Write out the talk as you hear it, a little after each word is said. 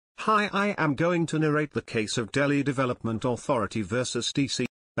Hi, I am going to narrate the case of Delhi Development Authority versus DC.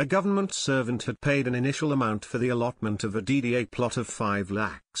 A government servant had paid an initial amount for the allotment of a DDA plot of 5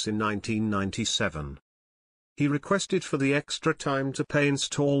 lakhs in 1997. He requested for the extra time to pay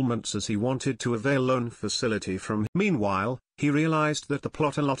installments as he wanted to avail loan facility from. Meanwhile, he realized that the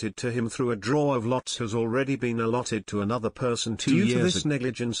plot allotted to him through a draw of lots has already been allotted to another person 2 years ago. Due to this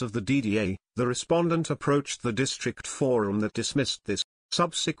negligence of the DDA, the respondent approached the district forum that dismissed this.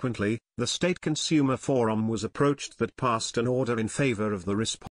 Subsequently, the State Consumer Forum was approached that passed an order in favor of the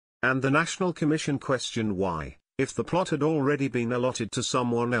respondent. And the National Commission questioned why, if the plot had already been allotted to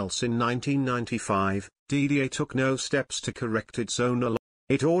someone else in 1995, DDA took no steps to correct its own allotment.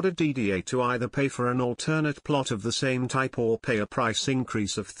 It ordered DDA to either pay for an alternate plot of the same type or pay a price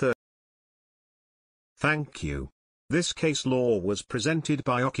increase of 30%. Thank you. This case law was presented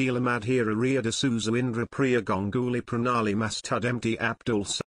by Okila Madhira Ria D'Souza Indra Priya Ganguly Pranali Mastud MT Abdul